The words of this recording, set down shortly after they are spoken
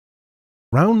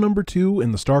Round number 2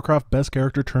 in the Starcraft Best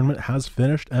Character Tournament has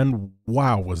finished, and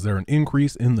wow, was there an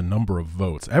increase in the number of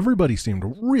votes. Everybody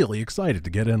seemed really excited to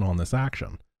get in on this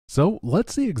action. So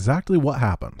let's see exactly what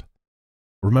happened.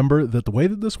 Remember that the way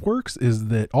that this works is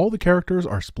that all the characters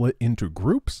are split into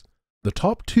groups. The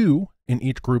top 2 in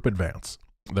each group advance.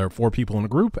 There are 4 people in a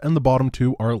group, and the bottom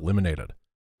 2 are eliminated.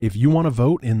 If you want to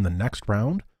vote in the next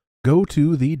round, go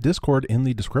to the Discord in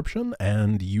the description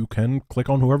and you can click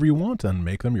on whoever you want and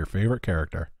make them your favorite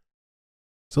character.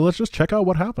 So let's just check out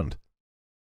what happened.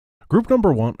 Group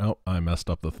number 1, oh, I messed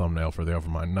up the thumbnail for the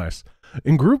Overmind, nice.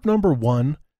 In group number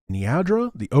 1, Niadra,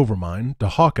 the Overmind,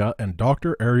 Dahaka, and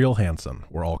Dr. Ariel Hansen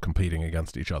were all competing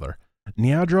against each other.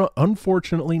 Niadra,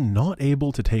 unfortunately, not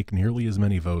able to take nearly as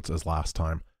many votes as last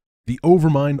time. The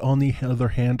Overmind, on the other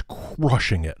hand,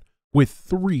 crushing it with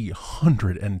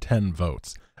 310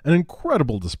 votes. An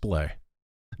incredible display.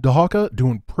 Dahaka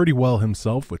doing pretty well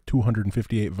himself with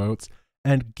 258 votes,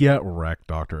 and get wrecked,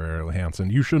 Dr. Ariel Hansen.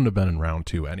 You shouldn't have been in round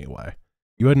 2 anyway.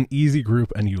 You had an easy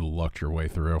group and you lucked your way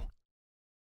through.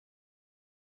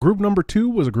 Group number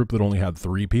 2 was a group that only had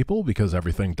 3 people because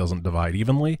everything doesn't divide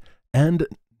evenly, and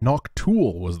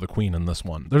Noctool was the queen in this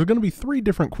one. There's going to be 3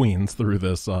 different queens through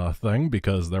this thing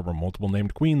because there were multiple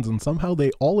named queens and somehow they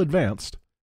all advanced,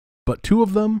 but 2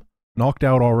 of them knocked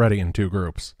out already in 2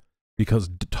 groups because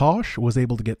Tosh was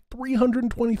able to get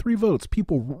 323 votes.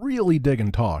 People really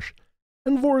digging Tosh,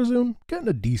 and Vorazun getting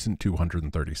a decent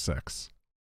 236.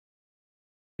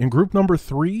 In group number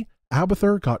 3,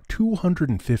 Abathur got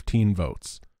 215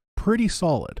 votes. Pretty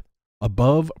solid.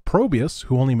 Above Probius,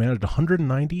 who only managed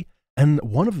 190, and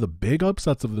one of the big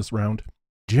upsets of this round,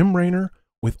 Jim Raynor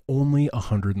with only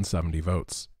 170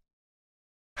 votes.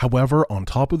 However, on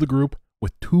top of the group,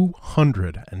 with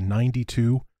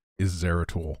 292 is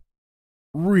Zeratul.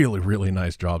 Really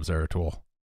nice job, Zeratul.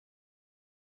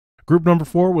 Group number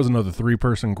 4 was another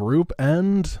 3-person group,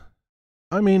 and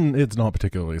I mean, it's not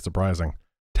particularly surprising.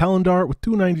 Talendar with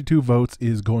 292 votes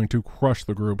is going to crush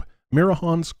the group.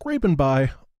 Mirahan scraping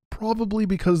by, probably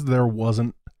because there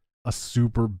wasn't a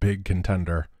super big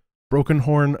contender. Broken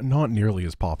Horn, not nearly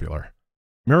as popular.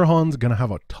 Mirahan's gonna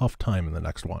have a tough time in the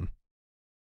next one.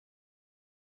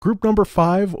 Group number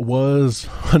 5 was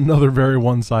another very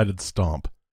one-sided stomp.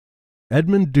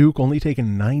 Edmund Duke only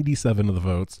taking 97 of the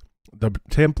votes. The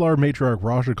Templar Matriarch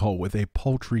Rajagul with a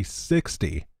paltry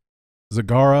 60.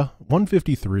 Zagara,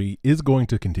 153, is going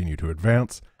to continue to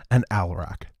advance. And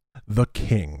Alarak, the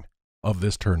king of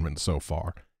this tournament so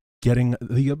far, getting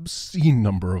the obscene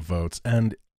number of votes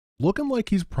and looking like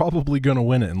he's probably going to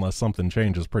win it unless something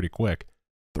changes pretty quick.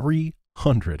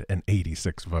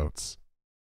 386 votes.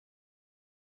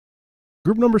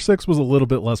 Group number 6 was a little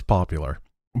bit less popular.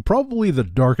 Probably the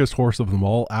darkest horse of them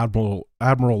all, Admiral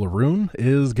Arun,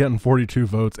 is getting 42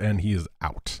 votes and he is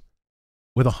out.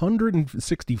 With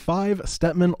 165,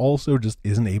 Stetman also just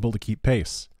isn't able to keep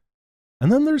pace.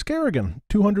 And then there's Kerrigan,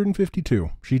 252.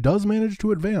 She does manage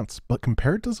to advance, but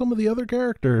compared to some of the other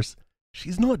characters,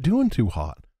 she's not doing too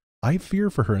hot. I fear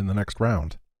for her in the next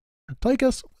round.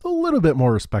 Tychus, with a little bit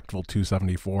more respectful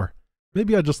 274.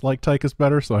 Maybe I just like Tychus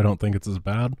better, so I don't think it's as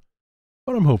bad.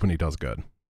 But I'm hoping he does good.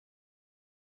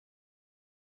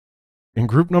 In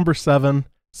group number 7,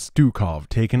 Stukov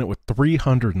taking it with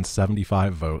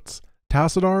 375 votes.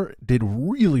 Tassadar did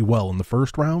really well in the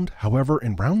first round. However,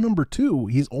 in round number 2,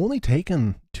 he's only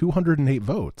taken 208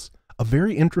 votes. A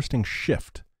very interesting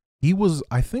shift. He was,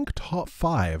 I think, top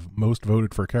 5 most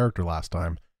voted for character last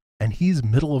time, and he's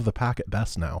middle of the pack at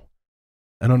best now.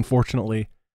 And unfortunately,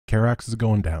 Karax is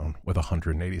going down with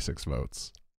 186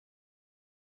 votes.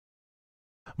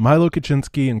 Milo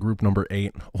Kaczynski in group number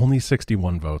 8, only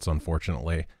 61 votes,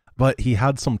 unfortunately, but he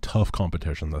had some tough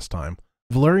competition this time.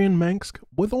 Valerian Mansk,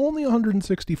 with only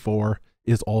 164,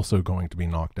 is also going to be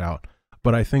knocked out,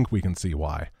 but I think we can see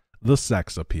why. The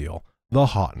sex appeal, the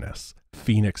hotness,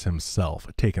 Phoenix himself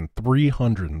taking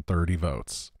 330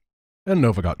 votes, and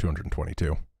Nova got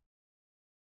 222.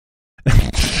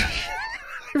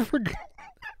 I forgot.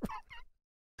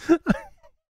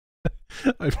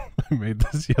 I made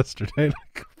this yesterday and I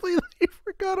completely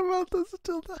forgot about this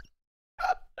until then.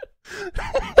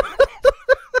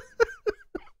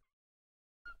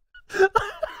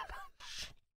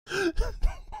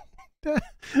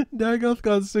 Dagoth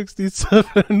got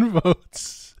 67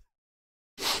 votes.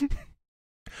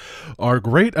 Our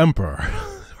great emperor,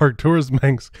 Arcturus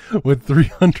Manx, with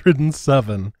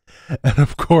 307. And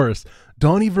of course,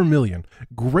 Donnie Vermillion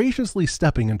graciously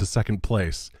stepping into second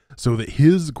place so that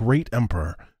his great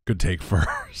emperor could take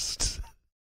first.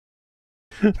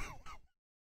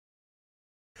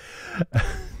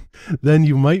 Then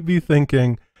you might be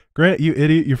thinking, Grant, you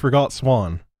idiot, you forgot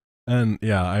Swan. And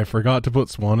yeah, I forgot to put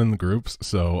Swan in the groups,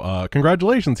 so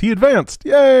congratulations, he advanced!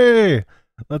 Yay!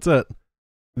 That's it.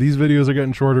 These videos are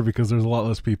getting shorter because there's a lot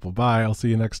less people. Bye, I'll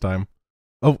see you next time.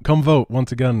 Oh, come vote.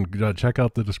 Once again, check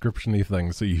out the description-y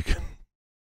thing so you can...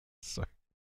 Sorry.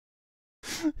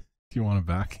 Do you want it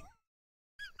back?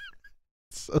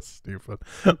 So stupid.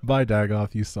 Bye,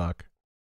 Dagoth, you suck.